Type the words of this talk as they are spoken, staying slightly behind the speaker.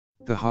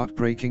The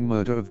heartbreaking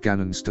murder of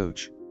Gannon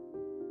Stauch.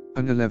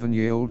 An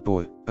 11-year-old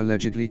boy,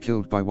 allegedly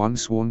killed by one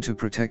sworn to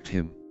protect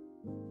him.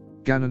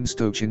 Gannon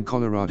Stauch in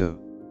Colorado.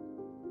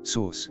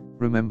 Source: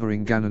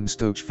 Remembering Gannon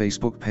Stauch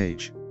Facebook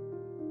page.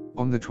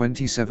 On the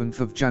 27th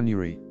of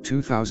January,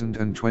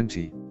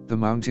 2020, the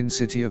mountain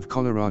city of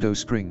Colorado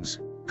Springs,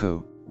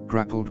 Co.,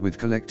 grappled with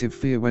collective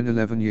fear when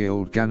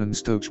 11-year-old Gannon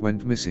Stauch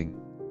went missing.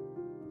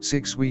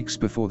 6 weeks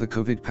before the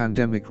COVID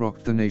pandemic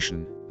rocked the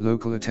nation,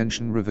 local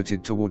attention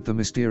riveted toward the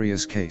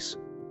mysterious case.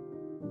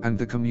 And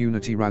the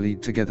community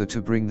rallied together to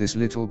bring this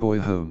little boy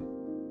home.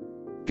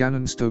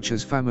 Gannon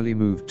Stauch's family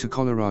moved to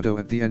Colorado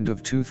at the end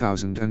of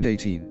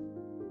 2018.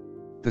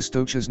 The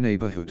Stauch's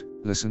neighborhood,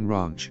 Listen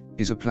Ranch,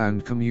 is a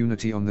planned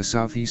community on the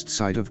southeast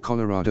side of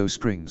Colorado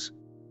Springs.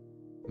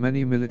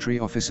 Many military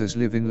officers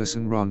live in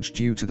Listen Ranch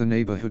due to the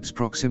neighborhood's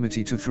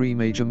proximity to 3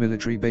 major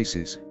military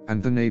bases,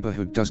 and the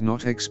neighborhood does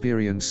not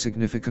experience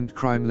significant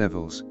crime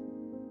levels.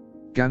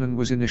 Gannon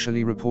was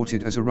initially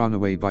reported as a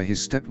runaway by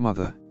his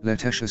stepmother,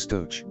 Letitia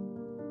Stauch.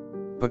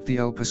 But the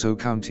El Paso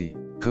County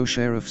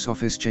Co-Sheriff's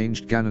Office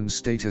changed Gannon's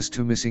status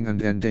to missing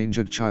and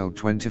endangered child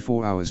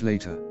 24 hours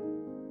later.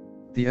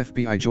 The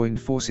FBI joined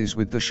forces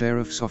with the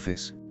Sheriff's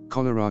Office,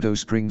 Colorado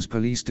Springs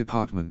Police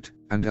Department,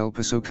 and El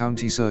Paso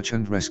County Search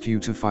and Rescue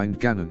to find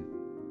Gannon.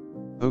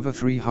 Over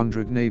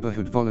 300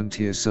 neighborhood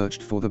volunteers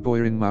searched for the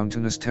boy in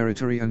mountainous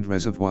territory and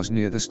reservoirs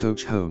near the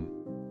Stauch home.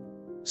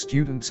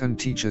 Students and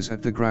teachers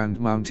at the Grand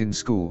Mountain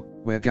School,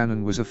 where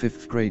Gannon was a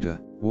 5th grader,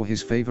 wore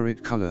his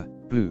favorite color,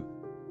 blue.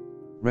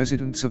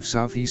 Residents of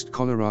southeast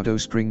Colorado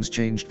Springs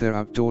changed their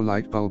outdoor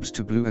light bulbs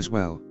to blue as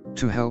well,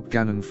 to help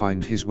Gannon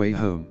find his way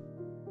home.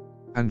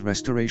 And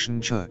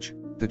Restoration Church,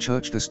 the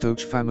church the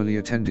Stauch family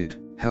attended,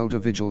 held a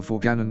vigil for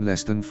Gannon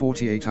less than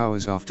 48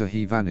 hours after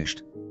he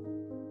vanished.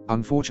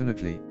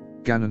 Unfortunately,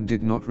 Gannon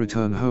did not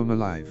return home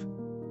alive.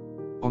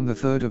 On the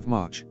 3rd of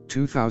March,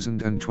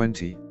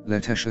 2020,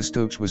 Letitia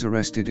Stauch was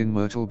arrested in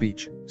Myrtle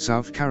Beach,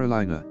 South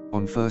Carolina,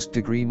 on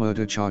first-degree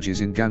murder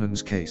charges in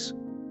Gannon's case.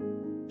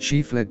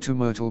 She fled to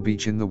Myrtle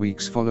Beach in the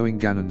weeks following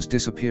Gannon's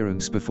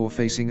disappearance before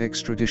facing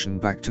extradition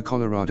back to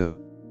Colorado.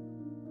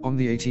 On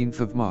the 18th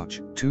of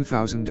March,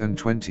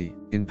 2020,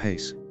 in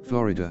Pace,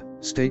 Florida,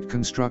 state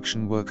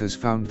construction workers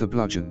found the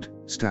bludgeoned,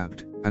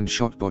 stabbed, and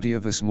shot body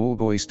of a small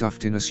boy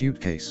stuffed in a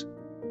suitcase.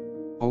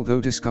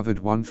 Although discovered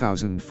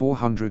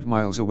 1,400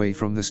 miles away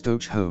from the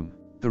Stauch home,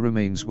 the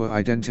remains were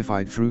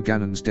identified through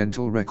Gannon's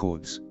dental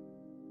records.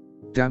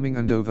 Damning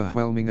and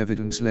overwhelming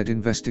evidence led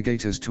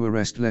investigators to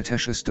arrest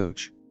Letitia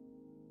Stauch.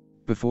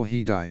 Before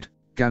he died,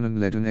 Gannon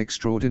led an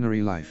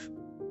extraordinary life.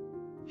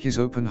 His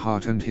open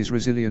heart and his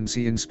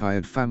resiliency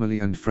inspired family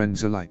and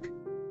friends alike.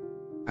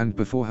 And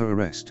before her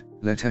arrest,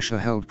 Letitia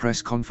held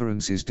press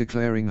conferences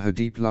declaring her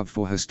deep love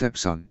for her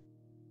stepson.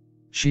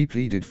 She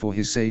pleaded for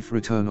his safe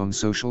return on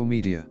social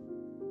media.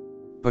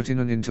 But in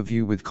an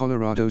interview with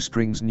Colorado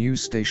Springs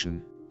news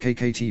station,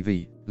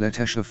 KKTV,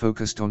 Letitia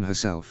focused on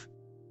herself.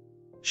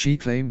 She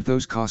claimed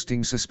those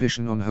casting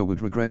suspicion on her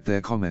would regret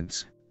their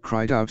comments,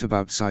 cried out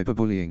about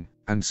cyberbullying,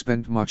 and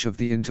spent much of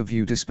the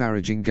interview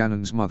disparaging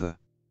Gannon's mother.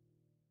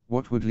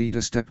 What would lead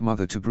a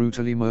stepmother to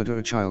brutally murder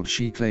a child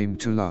she claimed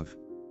to love?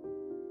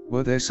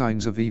 Were there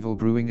signs of evil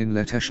brewing in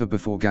Letitia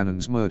before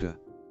Gannon's murder?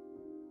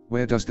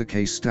 Where does the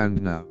case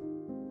stand now?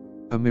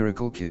 A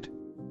miracle kid.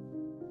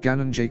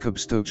 Gannon Jacob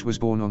Stauch was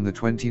born on the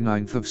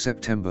 29th of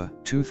September,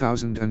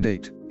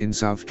 2008, in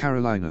South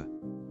Carolina.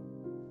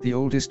 The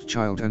oldest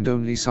child and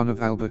only son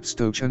of Albert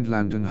Stauch and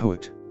Landon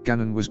Howitt,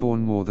 Gannon was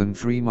born more than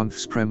 3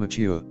 months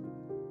premature.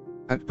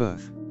 At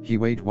birth, he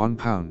weighed 1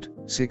 pound,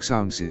 6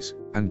 ounces,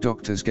 and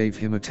doctors gave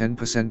him a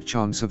 10%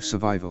 chance of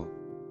survival.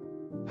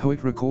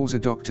 Howitt recalls a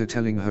doctor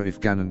telling her if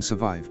Gannon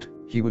survived,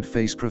 he would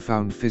face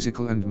profound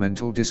physical and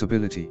mental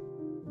disability.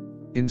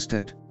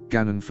 Instead,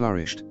 Gannon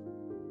flourished.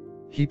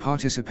 He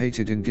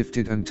participated in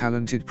gifted and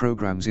talented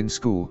programs in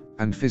school,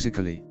 and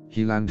physically,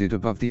 he landed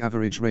above the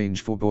average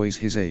range for boys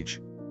his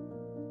age.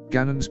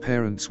 Gannon's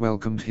parents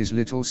welcomed his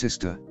little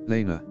sister,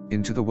 Lena,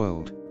 into the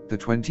world, the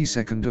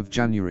 22nd of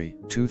January,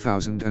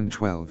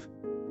 2012.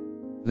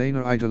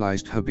 Lena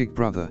idolized her big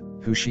brother,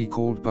 who she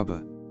called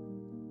Bubba.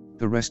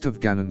 The rest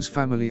of Gannon's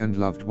family and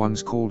loved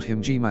ones called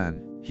him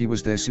G-Man, he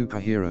was their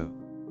superhero.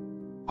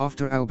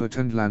 After Albert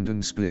and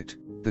Landon split,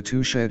 the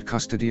two shared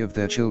custody of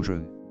their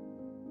children.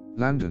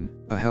 Landon,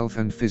 a health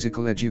and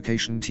physical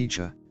education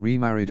teacher,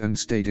 remarried and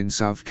stayed in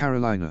South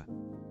Carolina.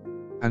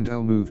 And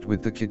Al moved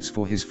with the kids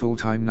for his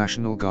full-time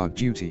National Guard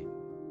duty.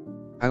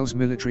 Al's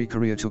military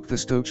career took the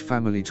Stauch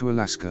family to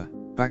Alaska,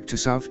 back to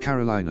South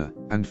Carolina,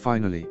 and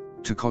finally,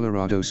 to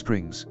Colorado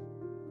Springs.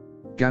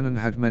 Gannon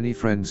had many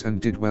friends and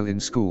did well in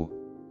school.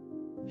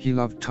 He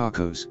loved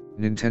tacos,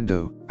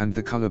 Nintendo, and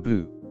the color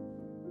blue.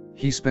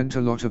 He spent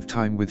a lot of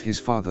time with his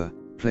father,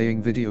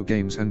 playing video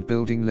games and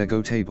building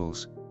Lego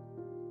tables.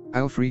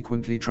 Al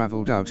frequently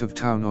traveled out of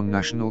town on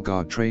National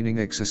Guard training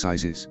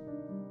exercises.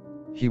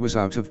 He was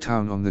out of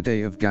town on the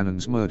day of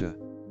Gannon's murder.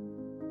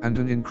 and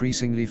an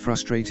increasingly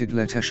frustrated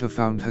Letesha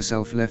found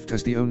herself left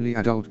as the only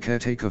adult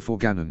caretaker for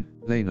Gannon,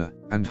 Lena,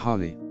 and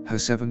Harley, her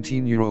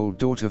 17-year-old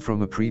daughter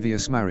from a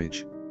previous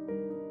marriage.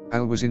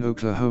 Al was in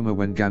Oklahoma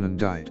when Gannon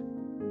died.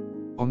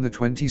 On the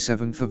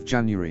 27th of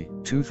January,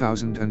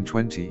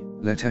 2020,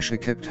 Letesha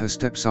kept her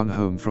stepson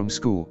home from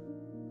school.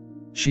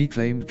 She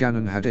claimed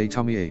Gannon had a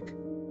tummy ache.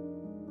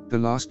 The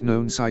last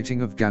known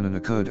sighting of Gannon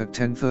occurred at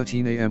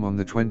 10:13 a.m. on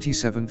the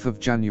 27th of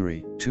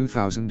January,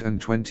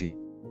 2020.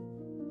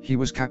 He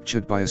was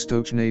captured by a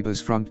Stauch neighbor's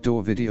front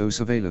door video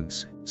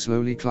surveillance,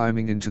 slowly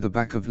climbing into the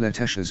back of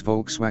Letesha's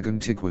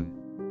Volkswagen Tiguan.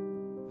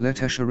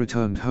 Letesha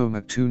returned home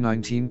at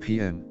 2:19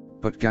 p.m.,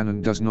 but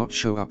Gannon does not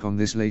show up on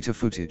this later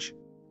footage.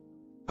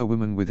 A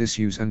woman with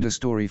issues and a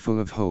story full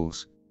of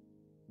holes.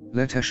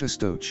 Letesha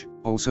Stauch,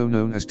 also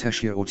known as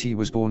Teshia or T,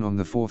 was born on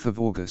the 4th of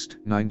August,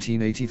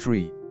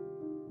 1983.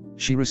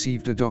 She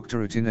received a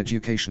doctorate in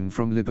education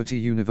from Liberty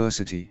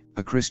University,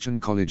 a Christian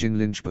college in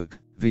Lynchburg,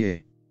 VA.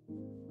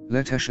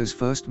 Letesha's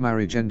first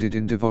marriage ended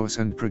in divorce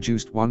and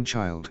produced one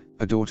child,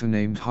 a daughter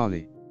named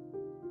Harley.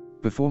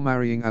 Before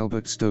marrying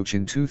Albert Stauch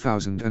in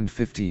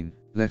 2015,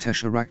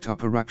 Letesha racked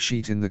up a rap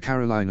sheet in the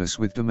Carolinas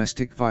with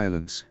domestic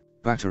violence,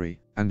 battery,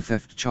 and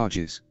theft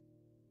charges.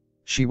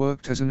 She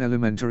worked as an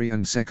elementary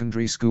and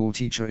secondary school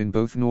teacher in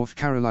both North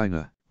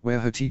Carolina, where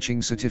her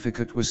teaching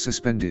certificate was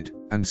suspended,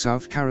 and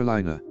South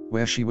Carolina,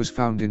 where she was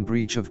found in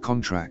breach of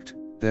contract,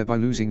 thereby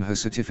losing her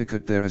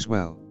certificate there as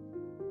well.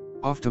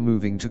 After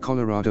moving to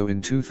Colorado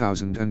in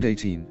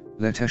 2018,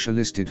 Letesha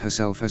listed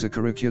herself as a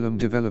curriculum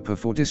developer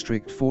for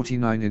District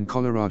 49 in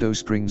Colorado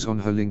Springs on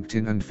her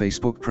LinkedIn and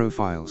Facebook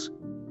profiles.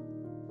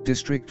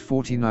 District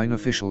 49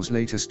 officials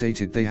later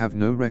stated they have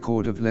no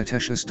record of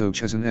Letesha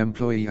Stauch as an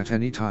employee at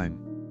any time.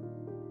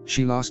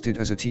 She lasted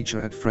as a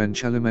teacher at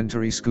French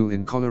Elementary School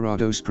in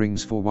Colorado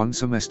Springs for one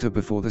semester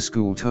before the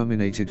school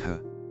terminated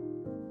her.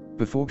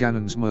 Before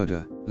Gannon's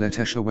murder,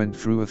 Letesha went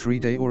through a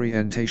 3-day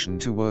orientation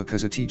to work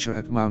as a teacher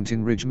at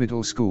Mountain Ridge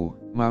Middle School.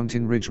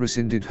 Mountain Ridge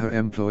rescinded her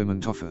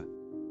employment offer.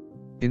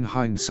 In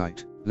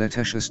hindsight,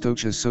 Letesha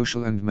Stauch's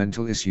social and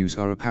mental issues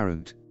are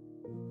apparent.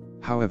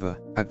 However,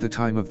 at the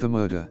time of the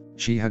murder,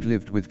 she had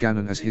lived with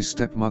Gannon as his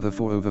stepmother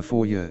for over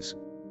 4 years.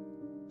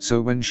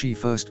 So when she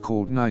first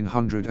called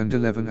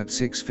 911 at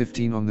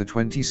 6:15 on the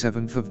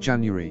 27th of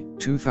January,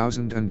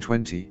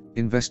 2020,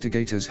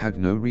 investigators had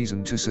no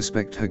reason to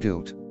suspect her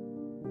guilt.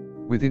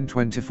 Within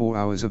 24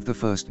 hours of the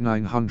first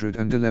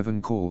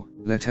 911 call,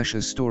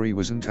 Letesha's story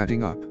wasn't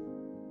adding up.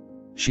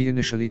 She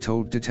initially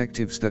told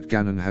detectives that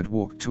Gannon had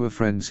walked to a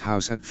friend's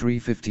house at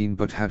 3:15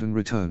 but hadn't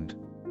returned.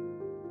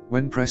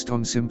 When pressed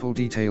on simple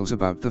details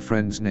about the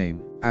friend's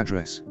name,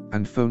 address,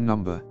 and phone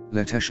number,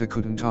 Letesha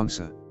couldn't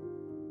answer.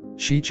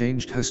 She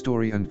changed her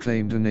story and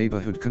claimed a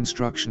neighborhood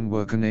construction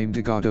worker named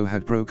Edgardo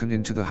had broken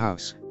into the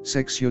house,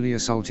 sexually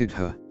assaulted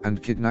her,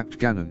 and kidnapped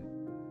Gannon.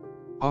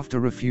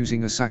 After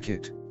refusing a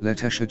sacket,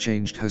 Letesha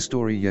changed her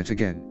story yet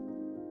again.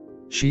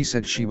 She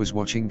said she was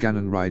watching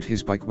Gannon ride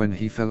his bike when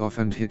he fell off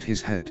and hit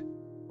his head.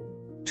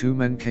 2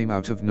 men came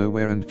out of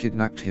nowhere and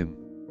kidnapped him.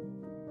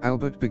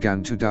 Albert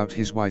began to doubt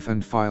his wife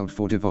and filed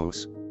for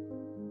divorce.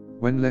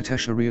 When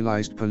Letesha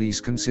realized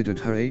police considered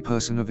her a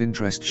person of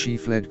interest, she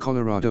fled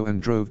Colorado and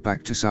drove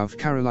back to South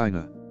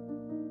Carolina.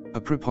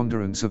 A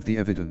preponderance of the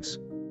evidence.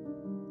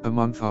 A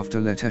month after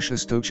Letesha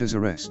Stauch's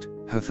arrest,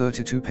 her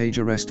 32-page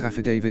arrest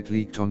affidavit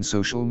leaked on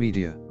social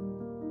media.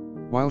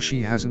 While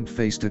she hasn't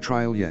faced a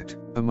trial yet,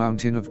 a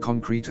mountain of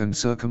concrete and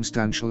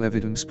circumstantial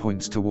evidence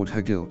points toward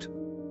her guilt.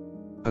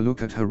 A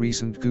look at her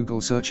recent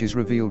Google searches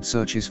revealed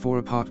searches for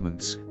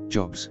apartments,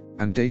 jobs,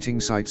 and dating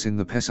sites in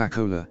the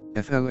Pensacola,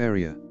 FL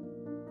area.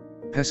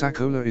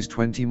 Pensacola is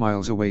 20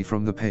 miles away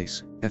from the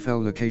Pace,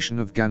 FL location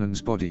of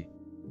Gannon's body.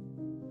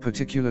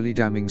 Particularly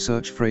damning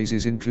search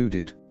phrases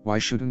included, "Why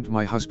shouldn't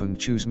my husband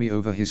choose me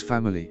over his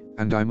family,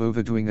 and I'm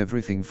overdoing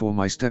everything for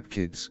my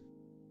stepkids."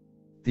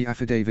 The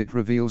affidavit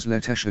reveals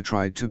Letesha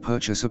tried to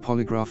purchase a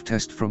polygraph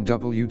test from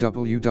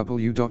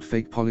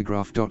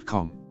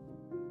www.fakepolygraph.com.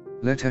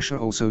 Letesha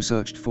also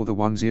searched for the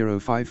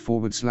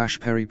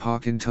 105/Perry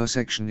Park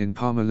intersection in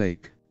Palmer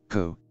Lake,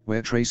 Co.,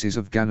 where traces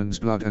of Gannon's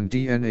blood and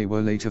DNA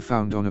were later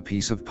found on a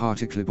piece of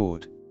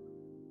particleboard.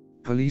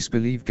 Police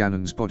believe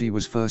Gannon's body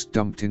was first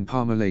dumped in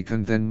Palmer Lake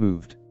and then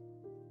moved.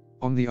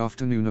 On the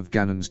afternoon of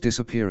Gannon's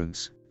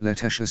disappearance,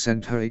 Letesha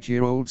sent her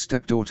 8-year-old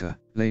stepdaughter,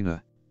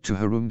 Lena, to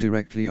her room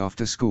directly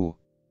after school.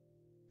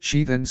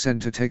 She then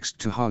sent a text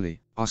to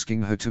Harley,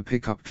 asking her to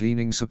pick up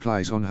cleaning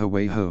supplies on her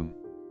way home.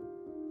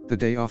 The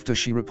day after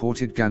she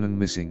reported Gannon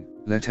missing,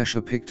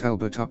 Letesha picked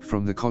Albert up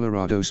from the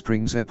Colorado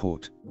Springs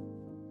airport.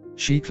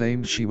 She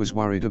claimed she was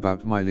worried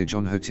about mileage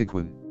on her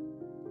Tiguan.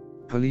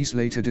 Police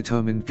later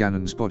determined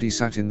Gannon's body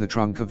sat in the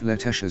trunk of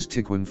Letesha's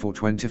Tiguan for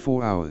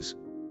 24 hours.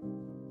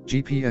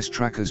 GPS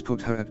trackers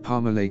put her at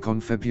Palmer Lake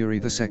on February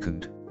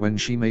 2, when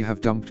she may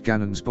have dumped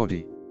Gannon's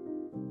body.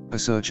 A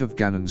search of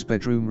Gannon's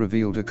bedroom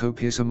revealed a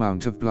copious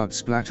amount of blood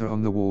splatter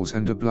on the walls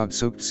and a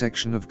blood-soaked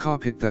section of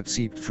carpet that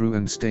seeped through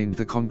and stained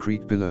the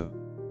concrete below.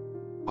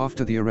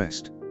 After the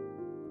arrest,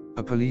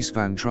 A police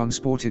van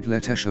transported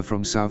Letitia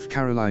from South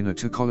Carolina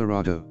to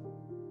Colorado.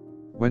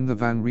 When the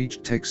van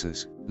reached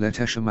Texas,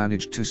 Letitia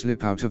managed to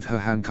slip out of her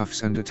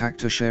handcuffs and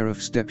attacked a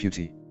sheriff's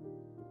deputy.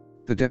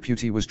 The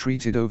deputy was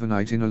treated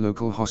overnight in a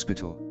local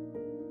hospital.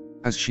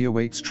 As she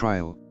awaits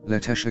trial,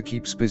 Letitia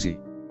keeps busy.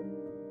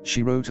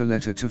 She wrote a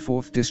letter to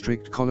 4th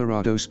District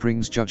Colorado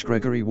Springs Judge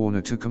Gregory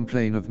Warner to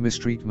complain of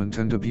mistreatment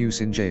and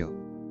abuse in jail.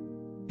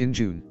 In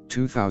June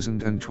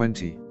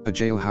 2020, a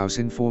jailhouse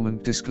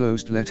informant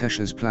disclosed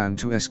Letitia's plan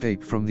to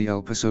escape from the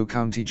El Paso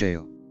County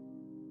Jail.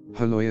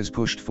 Her lawyers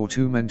pushed for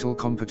 2 mental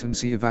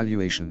competency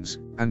evaluations,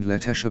 and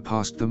Letitia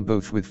passed them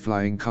both with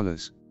flying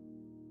colors.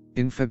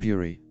 In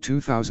February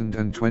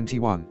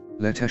 2021,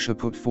 Letitia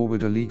put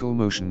forward a legal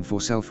motion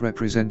for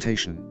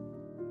self-representation.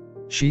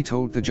 She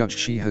told the judge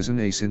she has an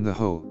ace in the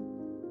hole.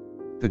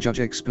 The judge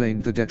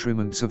explained the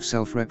detriments of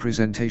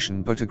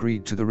self-representation but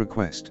agreed to the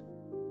request.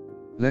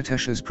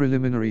 Letitia's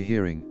preliminary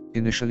hearing,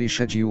 initially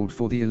scheduled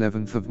for the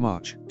 11th of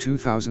March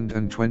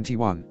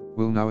 2021,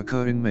 will now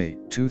occur in May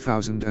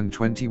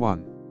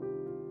 2021.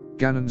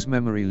 Gannon's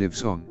memory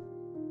lives on.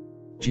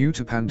 Due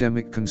to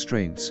pandemic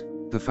constraints,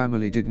 the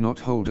family did not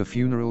hold a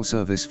funeral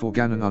service for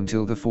Gannon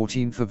until the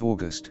 14th of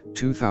August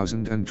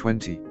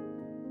 2020.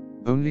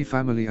 Only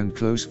family and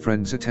close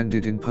friends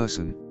attended in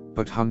person,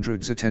 but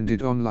hundreds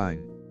attended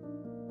online.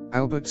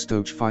 Albert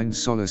Stauch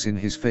finds solace in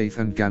his faith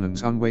and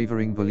Gannon's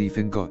unwavering belief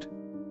in God.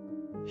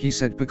 He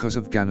said because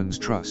of Gannon's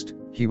trust,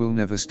 he will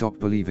never stop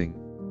believing.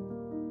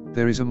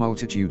 There is a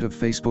multitude of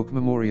Facebook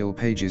memorial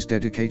pages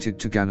dedicated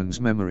to Gannon's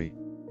memory.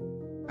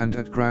 And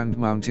at Grand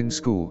Mountain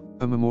School,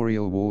 a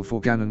memorial wall for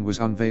Gannon was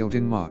unveiled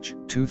in March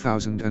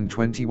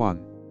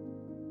 2021.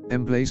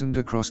 Emblazoned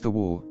across the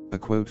wall, a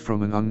quote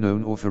from an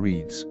unknown author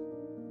reads,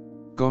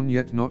 "Gone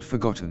yet not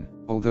forgotten,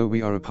 although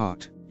we are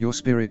apart, your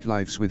spirit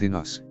lives within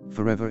us,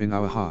 forever in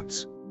our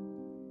hearts."